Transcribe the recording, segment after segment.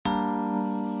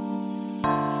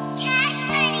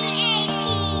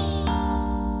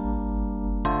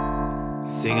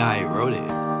Sing how he wrote it. 11:05.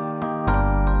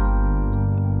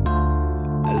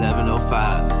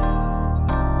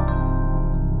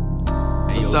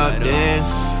 What's up, Dan?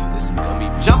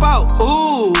 Jump out,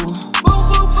 ooh.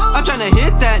 I'm tryna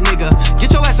hit that nigga.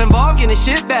 Get your ass involved, getting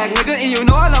shit back, nigga. And you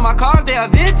know I love my cars, they are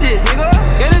vintage, nigga.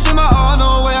 Yeah, this shit my all,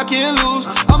 no way I can't lose.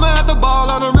 I'ma have to ball,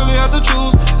 I don't really have to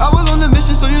choose. I was on the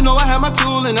mission, so you know I had my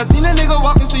tool. And I seen a nigga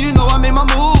walking, so you know I made my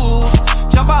move.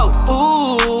 Jump out,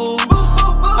 ooh.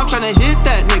 I'm tryna hit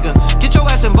that nigga. Get your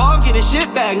ass involved, getting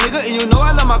shit back, nigga. And you know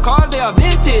I love my cars, they are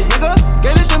vintage, nigga.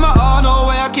 Yeah, this shit my all, no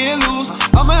way I can't lose.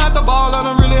 I'ma have to ball, I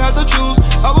don't really have to choose.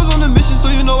 I was on the mission, so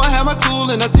you know I had my tool.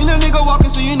 And I seen a nigga walking,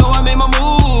 so you know I made my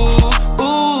move.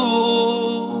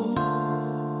 Ooh.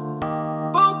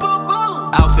 Boom, boom,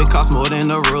 boom. Outfit cost more than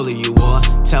the ruler you wore.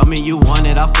 Tell me you want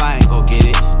it, I'll fly and go get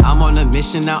it. I'm on a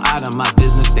mission now, out of my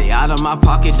business. Stay out of my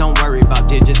pocket, don't worry about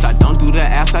digits. I don't do the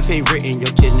ass, I pay written,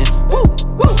 you're kidding. Woo,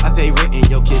 woo, I pay written,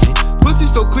 you're kidding. Pussy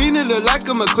so clean, it look like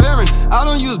a McLaren. I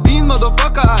don't use beans,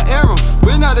 motherfucker, I air them.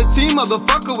 We're not a team,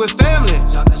 motherfucker, with family.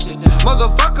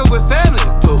 Motherfucker, with family.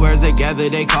 Put words together,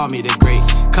 they call me the great.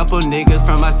 Couple niggas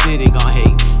from my city gon'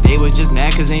 hate. They was just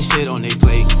mad cause ain't shit on they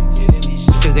plate.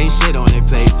 Cause ain't shit on they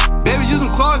plate. Baby, use them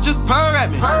claws, just purr at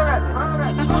me.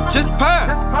 Just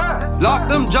purr. Lock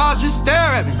them jaws, just stare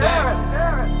at me.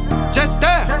 Just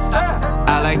stare.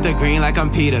 I like the green like I'm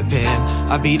Peter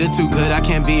Pan. I beat it too good, I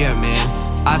can't be a man.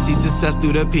 I see success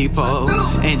through the people,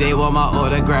 and they want my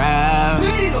autograph.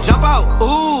 Jump out,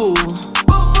 ooh.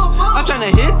 I'm tryna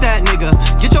hit that nigga.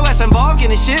 Get your ass involved,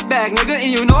 getting shit back, nigga.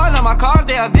 And you know I love my cars,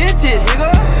 they are vintage,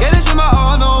 nigga. Yeah, this shit my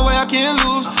all, no way I can't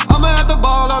lose. I'ma have to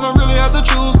ball, I don't really have to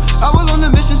choose. I was on the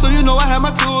mission, so you know I had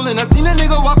my tool. And I seen a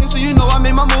nigga walking, so you know I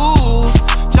made my move.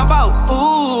 Jump out,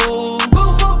 ooh.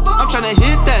 I'm tryna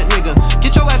hit that nigga.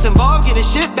 Get your ass involved, getting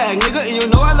shit back, nigga. And you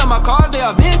know I love my cars, they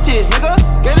are vintage, nigga.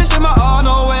 Yeah, this shit my all,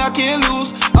 no way I can't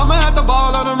lose. I'ma have to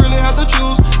ball, I don't really have to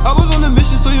choose. I was on the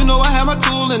mission, so you know I had my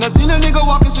tool. And I seen a nigga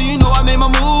walking, so you know I made my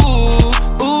move.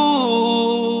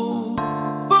 Ooh.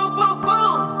 Boom, boom,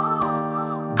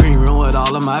 boom. Green room with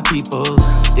all of my peoples.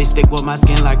 They stick with my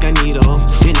skin like a needle.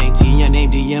 Your name T, your name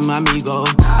D, and my amigo.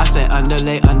 I said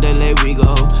underlay, underlay, we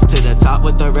go to the top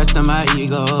with the rest of my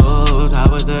egos.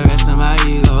 Top with the rest of my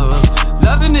ego.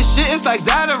 Loving this shit, it's like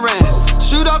Zataran.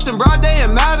 Shootouts in broad day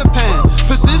and Mattapan.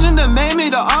 Precision that made me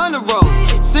the honor roll.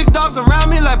 6 dogs around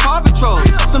me like Paw Patrol.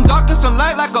 Some dark and some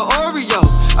light like a Oreo.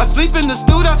 I sleep in the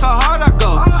stew, that's how hard I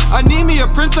go. I need me a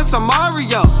princess, a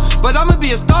Mario. But I'ma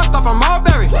be a star from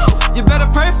Marbury. You better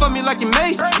pray for me like your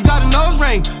mace. You got a nose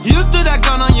ring, you used to that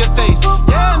gun on your face.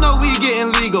 Yeah, I know we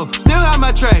getting legal, still have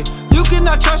my tray. You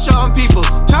cannot trust your own people,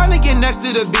 trying to get next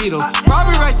to the Beatles.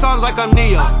 Probably write songs like I'm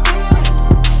Neo.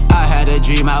 I had a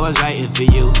dream I was writing for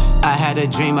you. I had a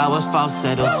dream I was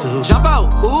falsetto too. Jump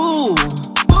out, ooh.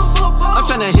 I'm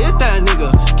tryna hit that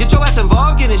nigga. Get your ass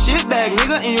involved, getting shit back,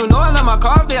 nigga. And you know I love my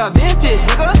cars, they are vintage,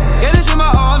 nigga. Yeah, this shit my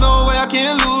all, no way I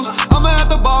can't lose. I'ma have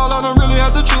to ball, I don't really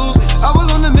have to choose. I was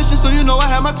on the mission, so you know I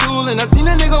had my tool. And I seen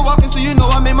a nigga walking, so you know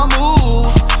I made my move.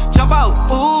 Jump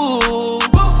out, ooh.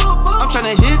 I'm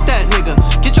tryna hit that nigga.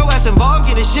 Get your ass involved,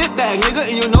 getting shit back, nigga.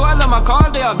 And you know I love my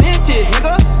cars, they are vintage,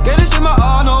 nigga. Yeah, this shit my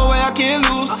all, no way I can't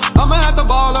lose. I'ma have to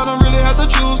ball, I don't really have to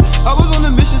choose. I was on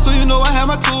the mission, so you know I had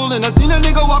my tool. And I seen a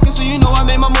nigga walking, so you know I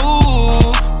made my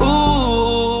move.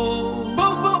 Ooh.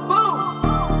 Boom, boom, boom.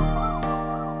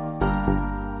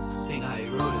 Sing how you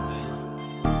wrote it, man.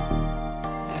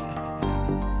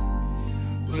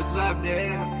 What's up,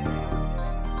 Dan?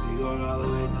 We going all the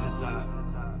way to the top.